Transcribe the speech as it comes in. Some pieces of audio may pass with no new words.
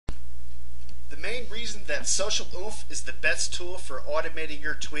The main reason that Social Oomph is the best tool for automating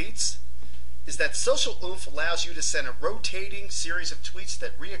your tweets is that Social Oomph allows you to send a rotating series of tweets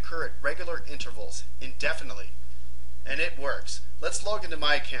that reoccur at regular intervals, indefinitely. And it works. Let's log into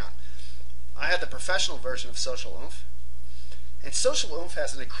my account. I have the professional version of Social Oomph. And Social Oomph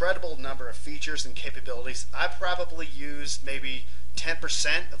has an incredible number of features and capabilities. I probably use maybe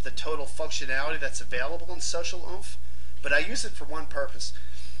 10% of the total functionality that's available in Social Oomph, but I use it for one purpose,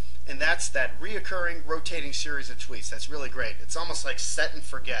 and that's that reoccurring rotating series of tweets. That's really great. It's almost like set and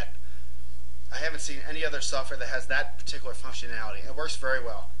forget. I haven't seen any other software that has that particular functionality. It works very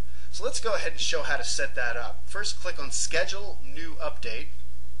well. So let's go ahead and show how to set that up. First, click on Schedule New Update,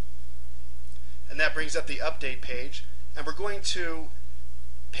 and that brings up the update page. And we're going to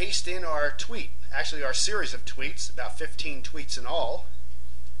paste in our tweet, actually our series of tweets, about 15 tweets in all.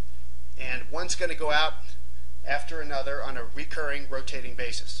 And one's going to go out after another on a recurring, rotating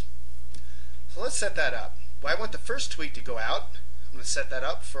basis. So let's set that up. Well, I want the first tweet to go out. I'm going to set that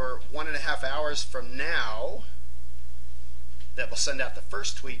up for 1.5 hours from now. That will send out the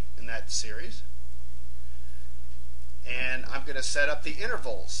first tweet in that series. And I'm going to set up the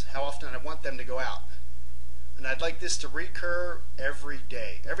intervals, how often I want them to go out. And I'd like this to recur every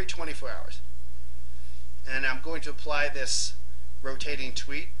day, every 24 hours. And I'm going to apply this rotating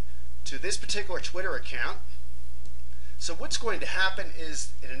tweet to this particular Twitter account. So what's going to happen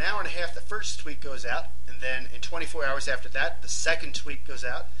is in an hour and a half the first tweet goes out, and then in 24 hours after that the second tweet goes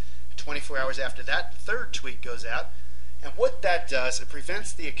out, 24 hours after that the third tweet goes out. And what that does, it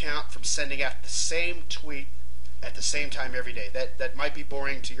prevents the account from sending out the same tweet at the same time every day. That might be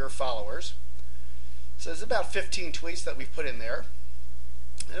boring to your followers. So there's about 15 tweets that we've put in there,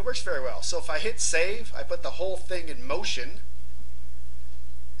 and it works very well. So if I hit save, I put the whole thing in motion,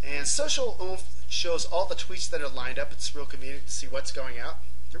 and Social Oomph shows all the tweets that are lined up. It's real convenient to see what's going out.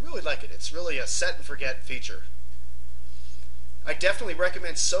 I really like it. It's really a set and forget feature. I definitely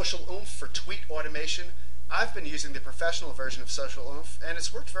recommend Social Oomph for tweet automation. I've been using the professional version of Social Oomph, and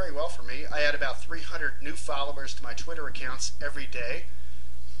it's worked very well for me. I add about 300 new followers to my Twitter accounts every day.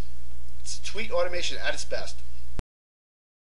 It's tweet automation at its best.